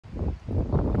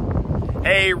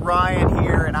Hey, Ryan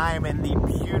here, and I am in the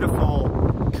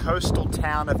beautiful coastal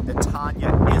town of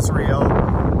Netanya, Israel.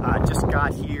 Just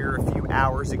got here a few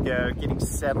hours ago, getting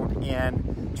settled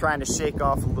in, trying to shake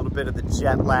off a little bit of the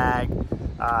jet lag,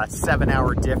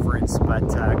 7-hour difference, but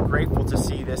grateful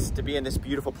to be in this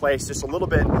beautiful place, just a little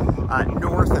bit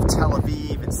north of Tel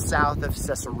Aviv and south of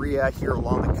Caesarea here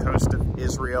along the coast of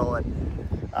Israel.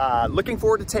 And looking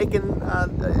forward to taking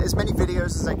as many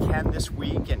videos as I can this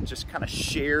week and just kind of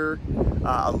share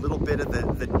a little bit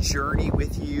of the journey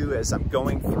with you as I'm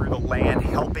going through the land,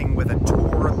 helping with a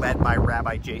tour led by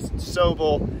Rabbi Jason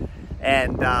Sobel.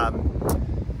 And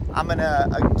I'm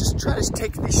gonna just try to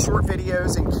take these short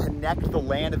videos and connect the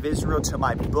land of Israel to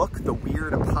my book, The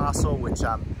Weird Apostle, which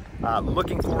I'm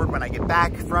looking forward when I get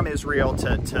back from Israel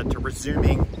to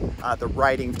resuming the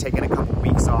writing, taking a couple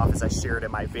weeks off as I shared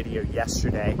in my video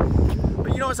yesterday.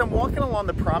 But you know, as I'm walking along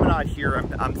the promenade here,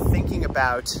 I'm thinking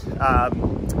about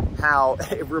how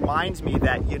it reminds me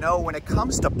that, you know, when it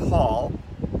comes to Paul,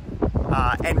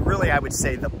 and really I would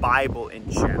say the Bible in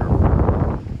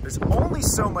general, there's only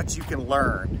so much you can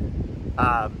learn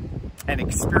and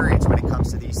experience when it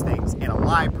comes to these things in a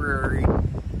library,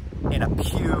 in a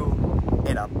pew,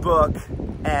 in a book.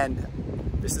 And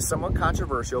this is somewhat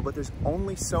controversial, but there's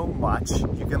only so much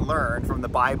you can learn from the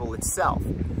Bible itself.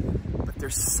 But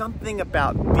there's something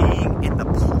about being in the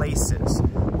places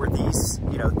where these,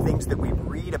 you know, things that we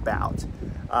read about,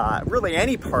 really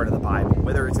any part of the Bible,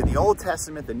 whether it's in the Old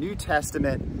Testament, the New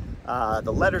Testament,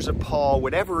 the letters of Paul,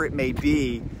 whatever it may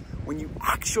be, when you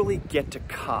actually get to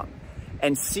come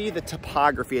and see the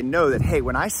topography and know that, hey,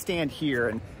 when I stand here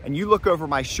and you look over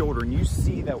my shoulder and you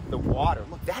see the water,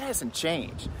 look, that hasn't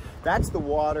changed. That's the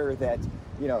water that,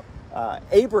 you know,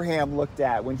 Abraham looked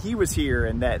at when he was here,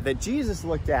 and that Jesus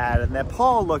looked at, and that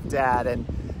Paul looked at. And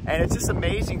it's just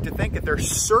amazing to think that there's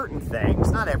certain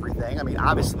things, not everything. I mean,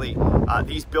 obviously,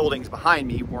 these buildings behind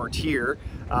me weren't here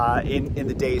in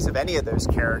the days of any of those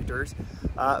characters.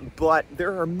 But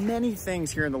there are many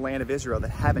things here in the land of Israel that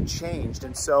haven't changed.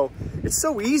 And so it's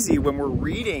so easy when we're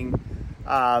reading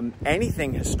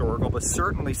anything historical, but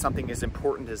certainly something as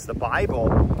important as the Bible,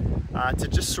 to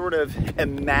just sort of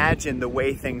imagine the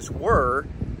way things were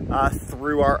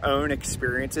through our own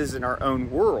experiences in our own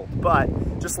world.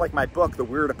 But just like my book, The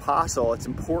Weird Apostle, it's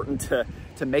important to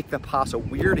make the apostle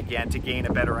weird again to gain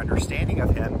a better understanding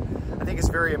of him. I think it's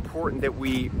very important that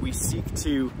we seek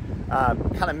to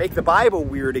kind of make the Bible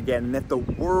weird again, and that the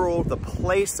world, the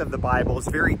place of the Bible is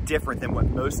very different than what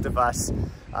most of us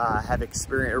have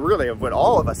experienced, or really of what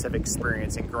all of us have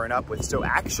experienced and grown up with. So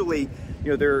actually,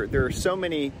 you know, there are so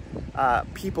many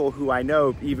people who I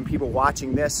know, even people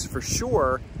watching this for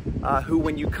sure, who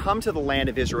when you come to the land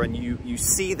of Israel and you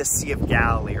see the Sea of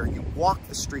Galilee, or you walk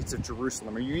the streets of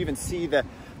Jerusalem, or you even see the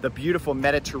beautiful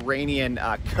Mediterranean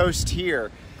coast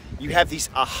here, you have these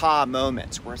aha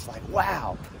moments where it's like,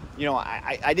 wow, you know,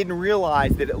 I didn't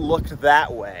realize that it looked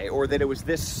that way, or that it was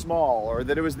this small, or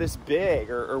that it was this big,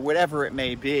 or whatever it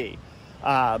may be.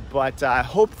 But I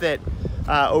hope that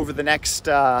over the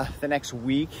next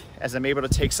week, as I'm able to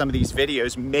take some of these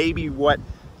videos, maybe what,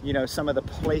 you know, some of the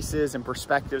places and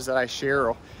perspectives that I share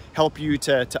will help you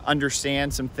to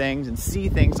understand some things and see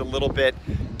things a little bit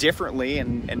differently,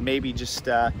 and maybe just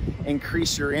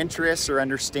increase your interest or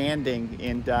understanding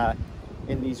in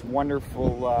these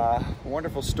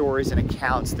wonderful stories and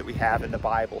accounts that we have in the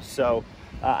Bible. So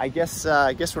I guess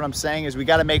what I'm saying is we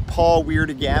got to make Paul weird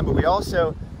again, but we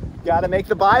also got to make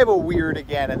the Bible weird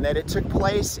again, and that it took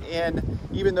place in,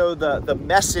 even though the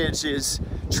message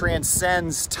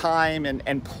transcends time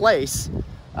and place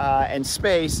and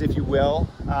space, if you will,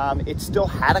 it still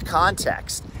had a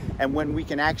context. And when we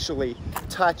can actually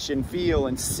touch and feel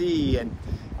and see, and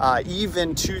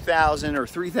even 2,000 or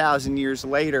 3,000 years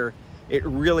later, it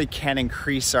really can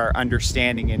increase our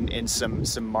understanding in some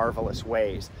marvelous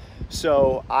ways.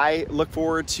 So I look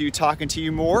forward to talking to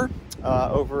you more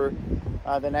over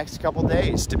the next couple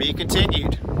days. To be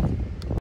continued.